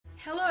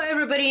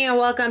everybody and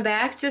welcome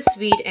back to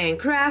Sweet and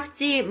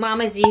Crafty.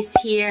 Mama Z's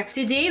here.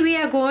 Today we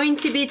are going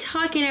to be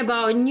talking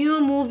about new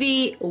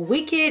movie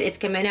Wicked. It's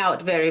coming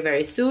out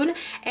very soon,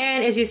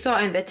 and as you saw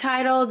in the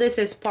title, this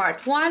is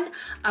part 1.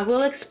 I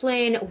will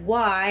explain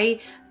why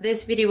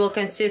this video will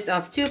consist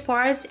of 2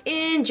 parts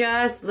in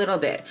just a little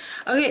bit.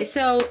 Okay,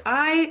 so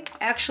I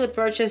actually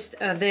purchased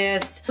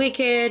this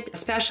Wicked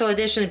Special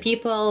Edition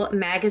People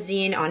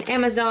magazine on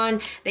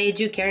Amazon. They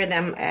do carry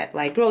them at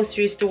like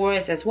grocery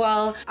stores as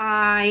well.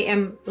 I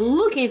am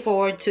looking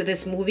forward to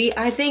this movie.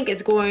 I think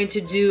it's going to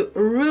do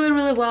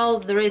really well.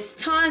 There is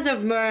tons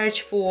of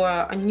merch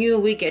for a new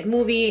Wicked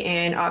movie,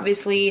 and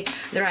obviously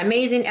there are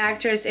amazing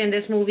actors in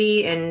this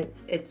movie, and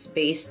it's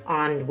based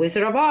on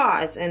Wizard of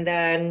Oz and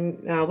then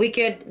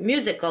Wicked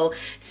musical.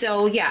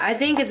 So yeah, I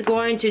think it's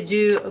going to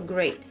do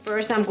great.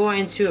 First, I'm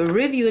going to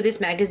review this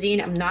magazine.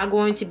 I'm not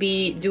going to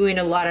be doing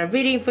a lot of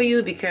reading for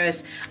you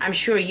because I'm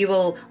sure you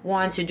will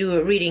want to do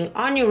a reading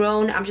on your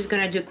own. I'm just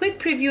gonna do a quick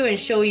preview and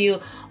show you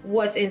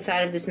what's inside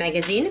of this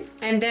magazine,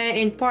 and then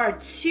in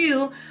part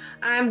 2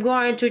 I'm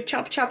going to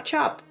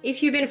chop.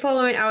 If you've been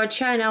following our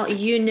channel,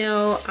 you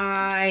know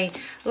I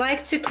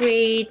like to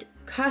create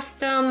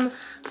custom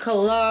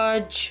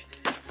collage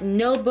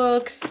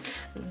notebooks.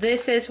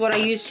 This is what I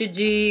used to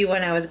do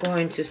when I was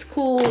going to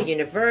school,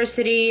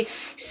 university.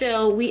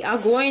 So we are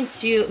going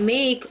to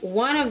make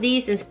one of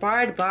these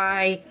inspired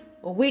by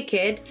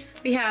Wicked.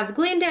 We have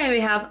Glinda and we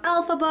have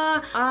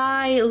Elphaba.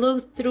 I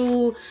looked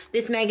through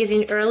this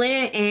magazine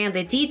earlier, and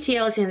the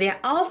details in their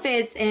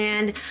outfits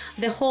and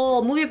the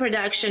whole movie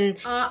production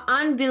are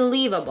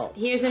unbelievable.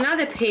 Here's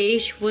another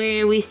page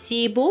where we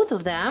see both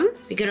of them.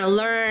 We're gonna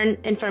learn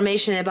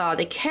information about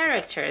the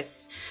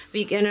characters.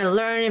 We're gonna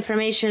learn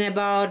information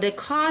about the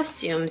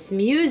costumes,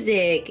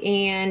 music,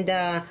 and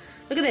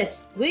look at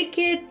this,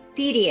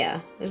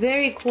 Wikipedia.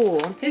 Very cool.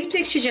 This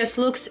picture just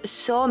looks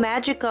so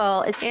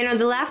magical. And on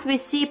the left we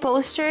see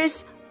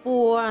posters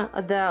for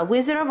the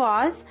Wizard of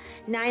Oz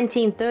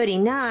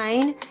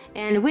 1939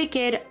 and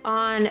Wicked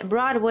on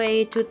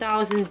Broadway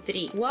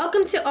 2003.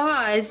 Welcome to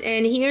Oz,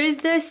 and here's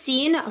the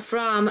scene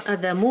from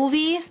the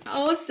movie.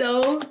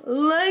 Also,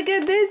 look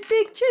at this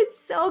picture, it's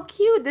so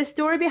cute. The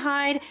story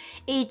behind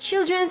a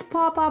children's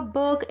pop-up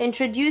book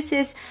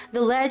introduces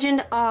the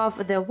legend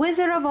of the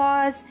Wizard of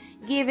Oz,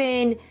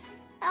 giving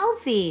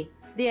Elfie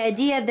the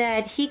idea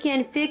that he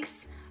can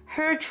fix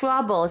her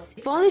troubles.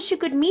 If only she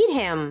could meet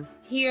him.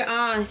 Here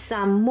are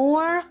some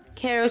more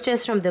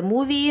characters from the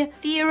movie.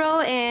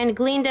 Firo and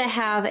Glinda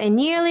have a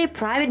nearly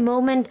private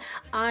moment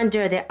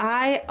under the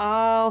eye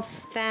of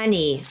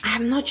Fanny.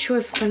 I'm not sure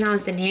if I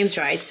pronounced the names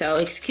right, so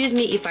excuse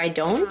me if I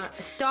don't.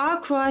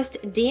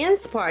 Star-crossed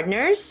dance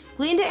partners.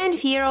 Glinda and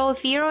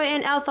Firo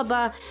and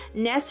Elphaba,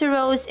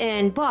 Nessarose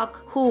and Buck,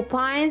 who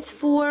pines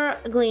for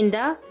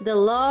Glinda. The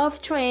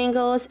love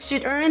triangles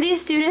should earn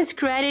these students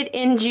credit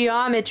in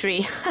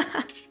geometry.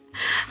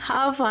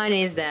 How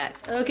funny is that?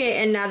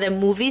 Okay, another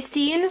movie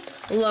scene.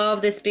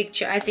 Love this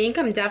picture. I think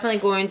I'm definitely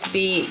going to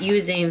be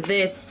using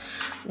this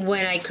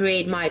when I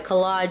create my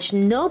collage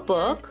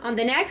notebook. On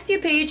the next few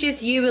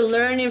pages, you will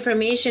learn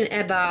information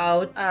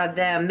about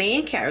the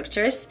main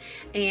characters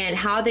and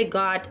how they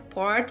got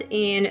part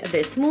in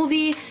this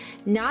movie.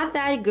 Not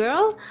that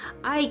girl.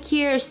 I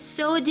care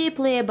so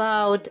deeply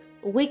about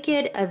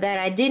Wicked that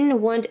I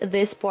didn't want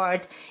this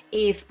part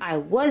if I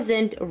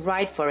wasn't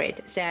right for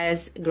it,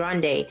 says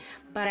Grande.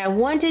 But I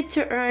wanted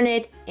to earn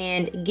it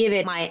and give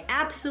it my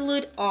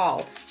absolute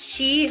all.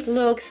 She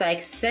looks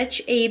like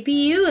such a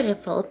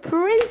beautiful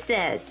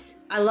princess.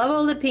 I love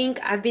all the pink.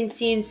 I've been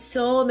seeing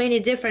so many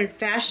different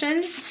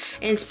fashions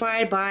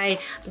inspired by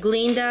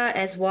Glinda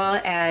as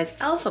well as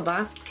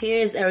Elphaba.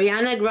 Here's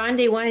Ariana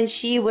Grande when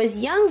she was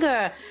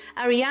younger.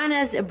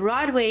 Ariana's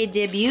Broadway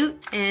debut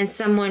and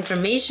some more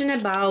information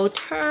about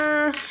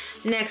her.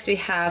 Next we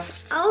have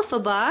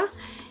Elphaba.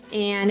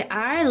 And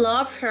I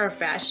love her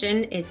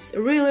fashion. It's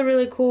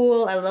really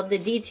cool. I love the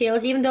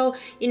details, even though,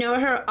 you know,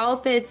 her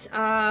outfits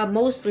are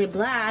mostly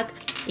black.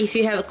 If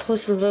you have a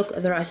closer look,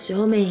 there are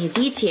so many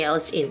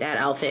details in that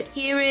outfit.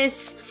 Here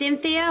is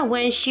Cynthia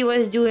when she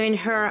was doing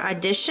her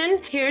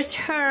audition. Here's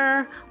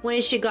her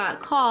when she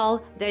got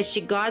called that she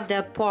got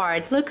the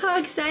part. Look how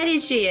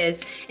excited she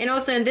is. And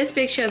also in this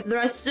picture, there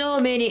are so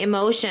many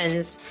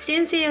emotions.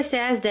 Cynthia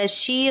says that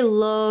she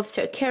loves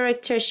her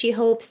character. She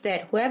hopes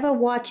that whoever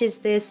watches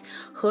this,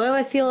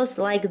 whoever feels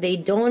like they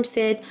don't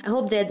fit, I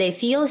hope that they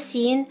feel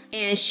seen,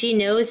 and she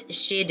knows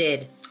she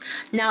did.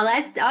 Now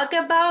let's talk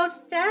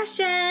about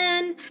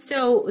fashion.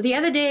 So the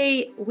other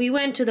day we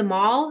went to the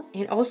mall,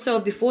 and also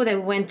before that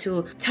we went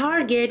to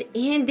Target,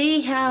 and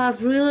they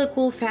have really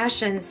cool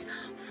fashions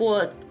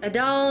for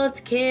adults,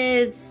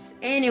 kids,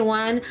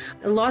 anyone.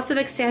 Lots of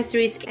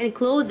accessories and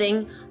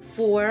clothing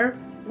for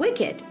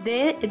Wicked.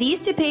 These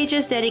 2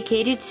 pages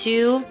dedicated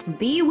to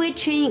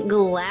bewitching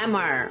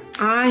glamour.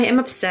 I am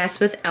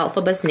obsessed with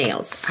Elphaba's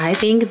nails. I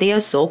think they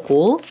are so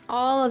cool.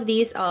 All of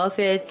these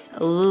outfits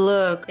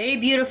look very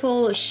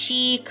beautiful,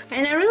 chic,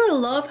 and I really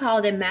love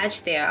how they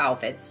match their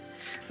outfits.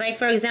 Like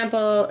for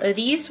example,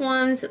 these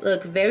ones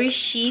look very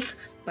chic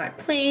but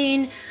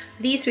plain.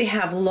 These we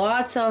have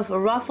lots of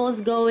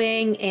ruffles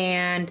going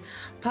and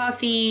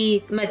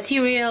puffy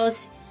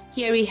materials.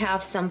 Here we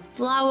have some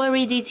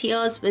flowery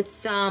details with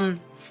some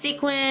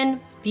sequin.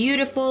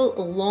 Beautiful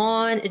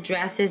lawn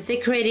dresses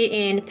decorated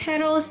in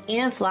petals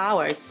and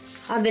flowers.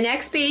 On the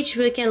next page,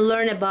 we can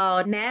learn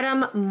about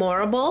Madame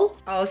Morrible.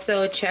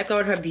 Also, check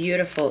out her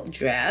beautiful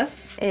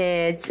dress.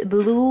 It's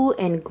blue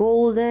and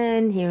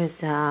golden.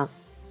 Here's a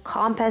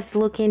compass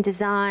looking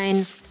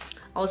design.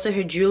 Also,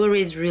 her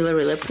jewelry is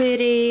really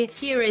pretty.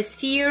 Here is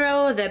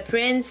Firo, the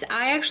prince.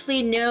 I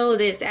actually know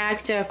this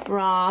actor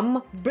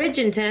from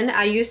Bridgerton.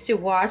 I used to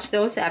watch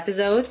those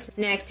episodes.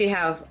 Next, we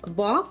have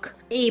Bok,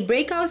 a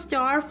breakout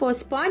star for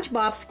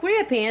SpongeBob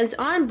SquarePants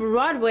on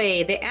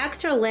Broadway. The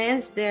actor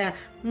lands the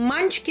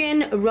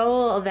Munchkin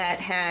role that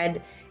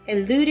had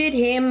eluded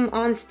him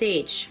on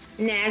stage.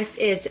 Next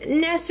is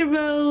Nessa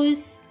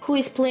Rose, who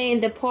is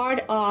playing the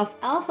part of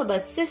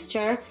Elphaba's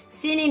sister,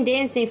 singing,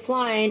 dancing,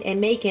 flying,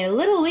 and making a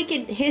little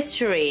wicked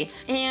history.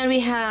 And we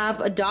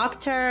have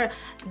Dr.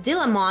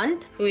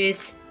 Dillamont, who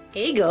is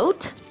a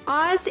goat.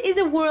 Oz is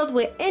a world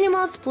where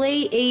animals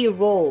play a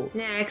role.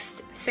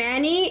 Next,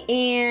 Fanny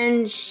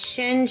and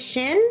Shen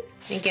Shen.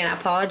 Again, I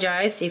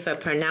apologize if I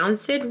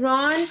pronounce it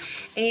wrong.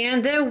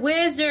 And the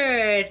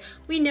wizard.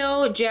 We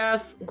know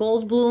Jeff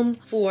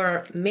Goldblum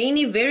for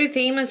many very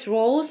famous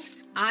roles.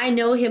 I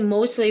know him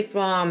mostly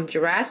from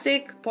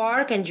Jurassic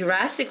Park and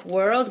Jurassic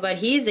World, but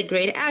he's a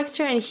great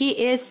actor and he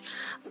is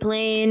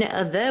playing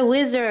the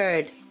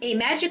wizard. A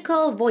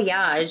magical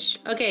voyage.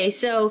 Okay,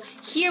 so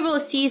here we'll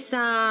see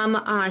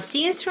some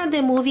scenes from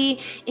the movie,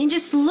 and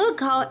just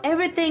look how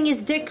everything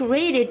is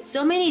decorated.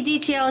 So many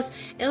details.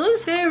 It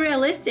looks very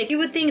realistic. You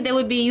would think they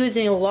would be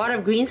using a lot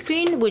of green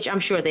screen, which I'm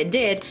sure they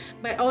did,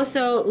 but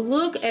also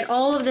look at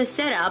all of the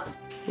setup.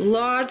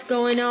 Lots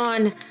going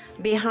on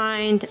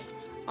behind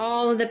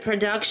all of the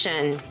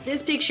production.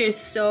 This picture is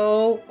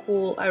so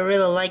cool. I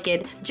really like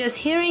it. Just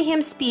hearing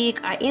him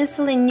speak, I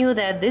instantly knew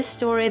that this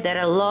story that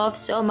I love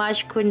so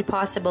much couldn't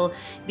possibly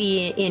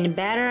be in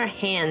better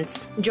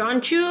hands. John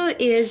Chu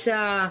is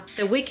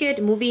the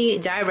Wicked movie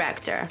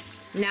director.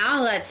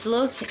 Now let's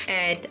look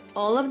at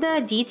all of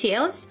the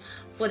details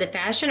for the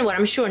fashion. Well,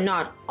 I'm sure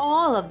not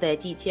all of the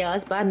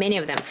details, but many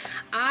of them.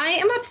 I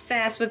am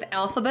obsessed with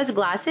Elphaba's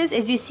glasses.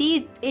 As you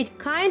see, it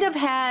kind of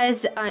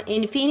has an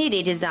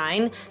infinity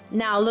design.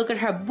 Now look at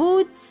her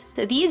boots.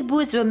 So these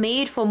boots were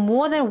made for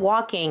more than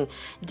walking.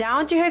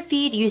 Down to her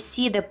feet, you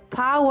see the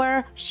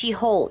power she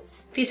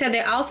holds. These are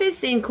the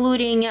outfits,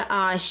 including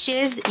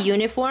Shiz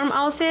uniform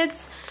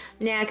outfits.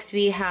 Next,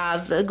 we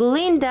have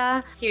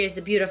Glinda. Here's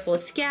a beautiful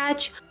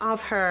sketch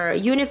of her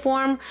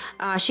uniform.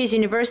 Shiz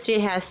University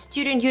has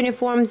student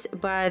uniforms,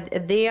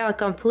 but they are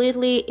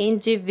completely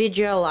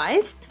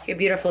individualized. Her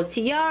beautiful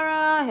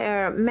tiara,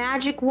 her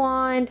magic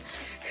wand.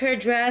 Her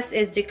dress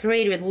is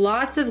decorated with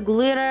lots of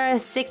glitter,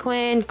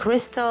 sequin,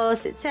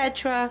 crystals,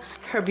 etc.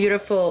 Her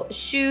beautiful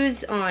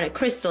shoes on a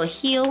crystal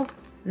heel.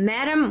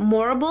 Madame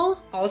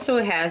Morrible also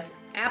has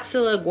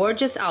absolutely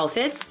gorgeous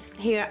outfits.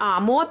 Here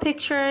are more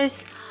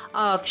pictures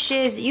of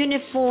Shiz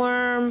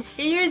uniform.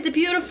 And here's the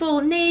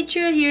beautiful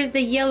nature. Here's the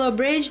yellow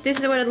bridge.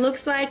 This is what it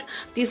looks like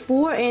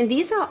before, and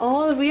these are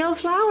all real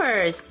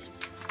flowers.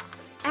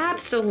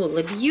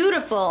 Absolutely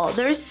beautiful.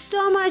 There's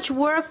so much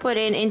work put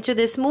into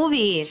this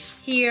movie.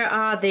 Here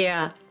are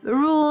their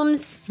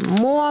rooms,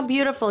 more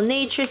beautiful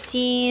nature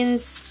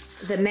scenes.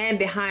 The man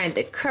behind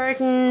the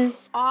curtain.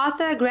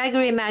 Author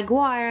Gregory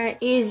Maguire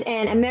is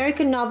an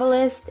American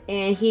novelist,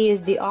 and he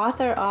is the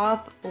author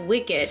of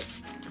Wicked.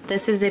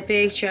 This is the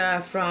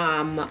picture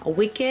from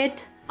Wicked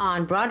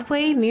on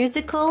Broadway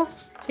musical.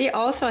 They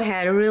also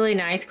had really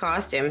nice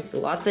costumes,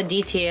 lots of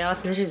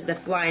details. This is the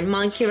flying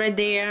monkey right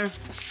there.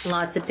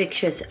 Lots of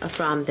pictures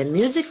from the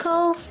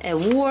musical,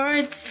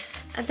 awards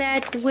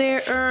that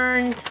were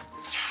earned.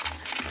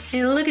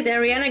 And look at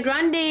Ariana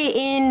Grande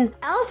in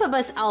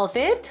Elphaba's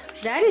outfit.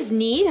 That is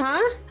neat,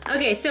 huh?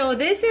 Okay, so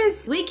this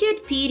is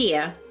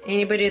Wikipedia.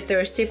 Anybody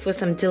thirsty for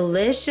some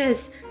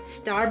delicious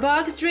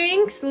Starbucks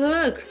drinks?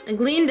 Look,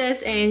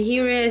 Glinda's, and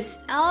here is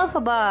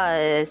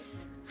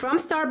Elphaba's. From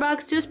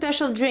Starbucks to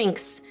special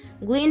drinks.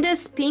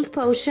 Glinda's pink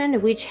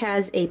potion, which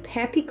has a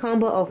peppy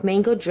combo of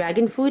mango,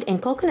 dragon fruit,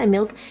 and coconut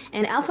milk,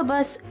 and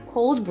Elphaba's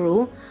cold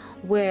brew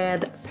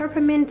with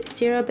peppermint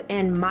syrup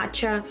and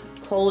matcha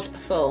cold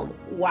foam.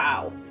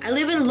 Wow. I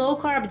live in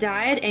low-carb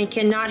diet and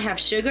cannot have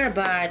sugar,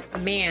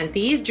 but man,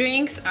 these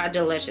drinks are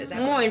delicious.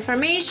 More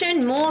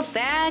information, more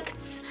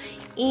facts,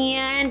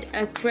 and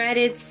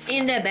credits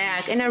in the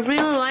back. And I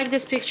really like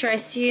this picture. I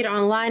see it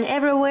online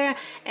everywhere.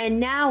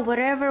 And now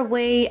whatever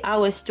way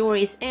our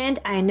stories end,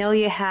 I know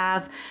you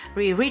have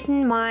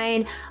rewritten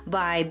mine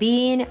by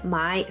being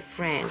my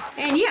friend.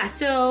 And yeah,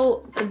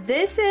 so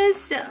this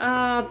is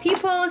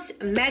People's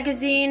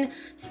Magazine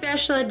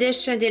special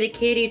edition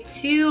dedicated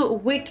to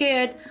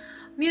Wicked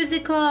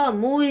musical,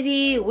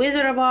 movie,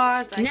 Wizard of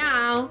Oz.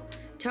 Now,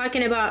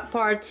 talking about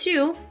part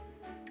 2,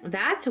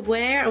 that's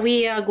where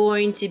we are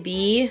going to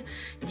be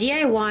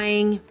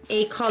DIYing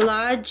a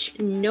collage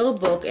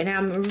notebook, and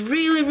I'm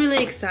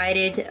really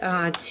excited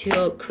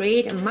to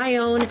create my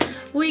own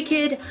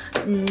Wicked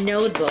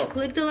notebook.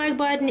 Click the like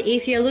button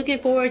if you're looking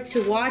forward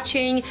to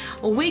watching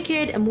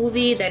Wicked, a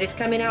movie that is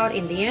coming out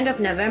in the end of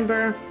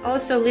November.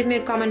 Also, leave me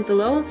a comment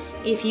below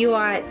if you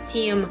are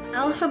Team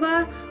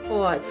Elphaba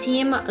or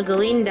Team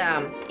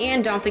Glinda,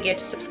 and don't forget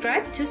to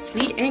subscribe to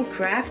Sweet and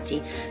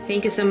Crafty.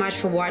 Thank you so much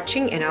for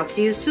watching, and I'll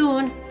see you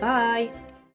soon. Bye.